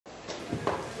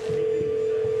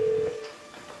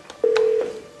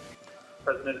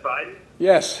President Biden.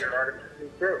 Yes. Your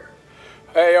Artemis crew.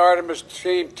 Hey, Artemis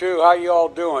Team 2, how you all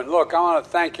doing? Look, I want to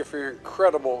thank you for your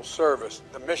incredible service.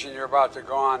 The mission you're about to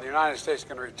go on, the United States is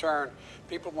going to return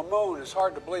people to the moon. It's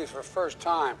hard to believe for the first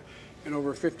time in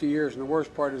over 50 years. And the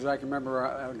worst part is I can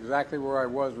remember exactly where I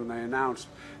was when they announced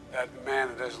that man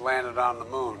that has landed on the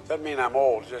moon. Doesn't mean I'm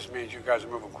old, it just means you guys are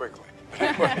moving quickly.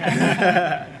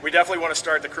 We definitely want to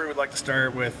start, the crew would like to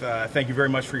start with thank you very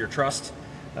much for your trust.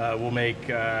 We'll make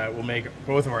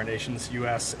both of our nations,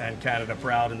 U.S. and Canada,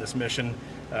 proud in this mission.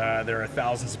 There are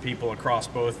thousands of people across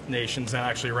both nations and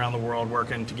actually around the world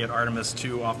working to get Artemis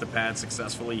 2 off the pad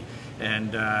successfully.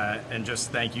 And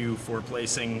just thank you for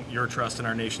placing your trust and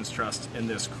our nation's trust in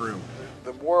this crew.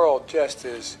 The world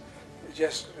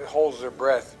just holds their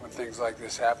breath when things like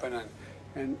this happen,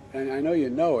 and I know you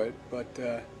know it, but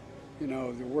you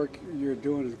know, the work you're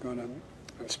doing is going to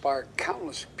inspire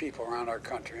countless people around our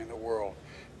country and the world.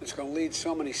 It's going to lead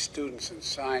so many students and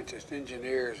scientists,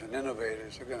 engineers and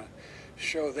innovators. They're going to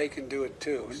show they can do it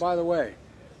too. And by the way,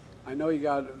 I know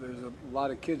there's a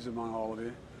lot of kids among all of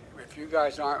you. If you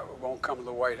guys won't come to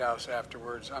the White House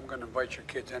afterwards, I'm going to invite your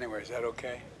kids anyway. Is that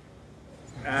okay?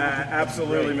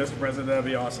 Absolutely, Mr. President. That'd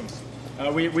be awesome.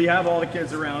 We have all the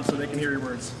kids around so they can hear your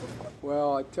words.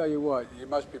 Well, I tell you what, you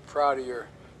must be proud of your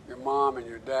mom and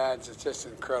your dads. It's just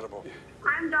incredible.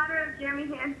 I'm daughter of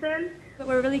Jeremy Hansen. But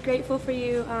we're really grateful for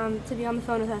you to be on the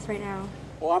phone with us right now.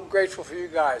 Well, I'm grateful for you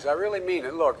guys. I really mean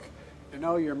it. Look, you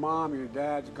know, your mom, your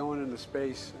dad's going into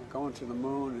space, going to the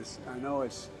moon. I know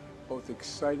it's both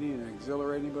exciting and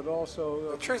exhilarating, but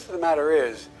also the truth of the matter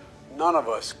is, none of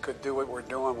us could do what we're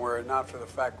doing were it not for the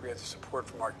fact we had the support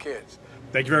from our kids.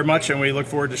 Thank you very much, and we look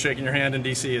forward to shaking your hand in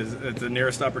D.C. at the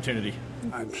nearest opportunity.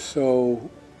 I'm so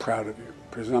proud of you.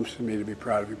 Presumption to me to be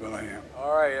proud of you, but I am.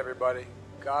 All right, everybody.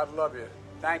 God love you.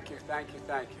 Thank you, thank you,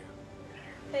 thank you.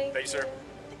 Thank you, sir.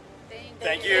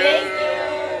 Thank you. Thank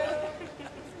you.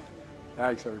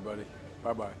 Thanks, everybody.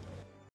 Bye-bye.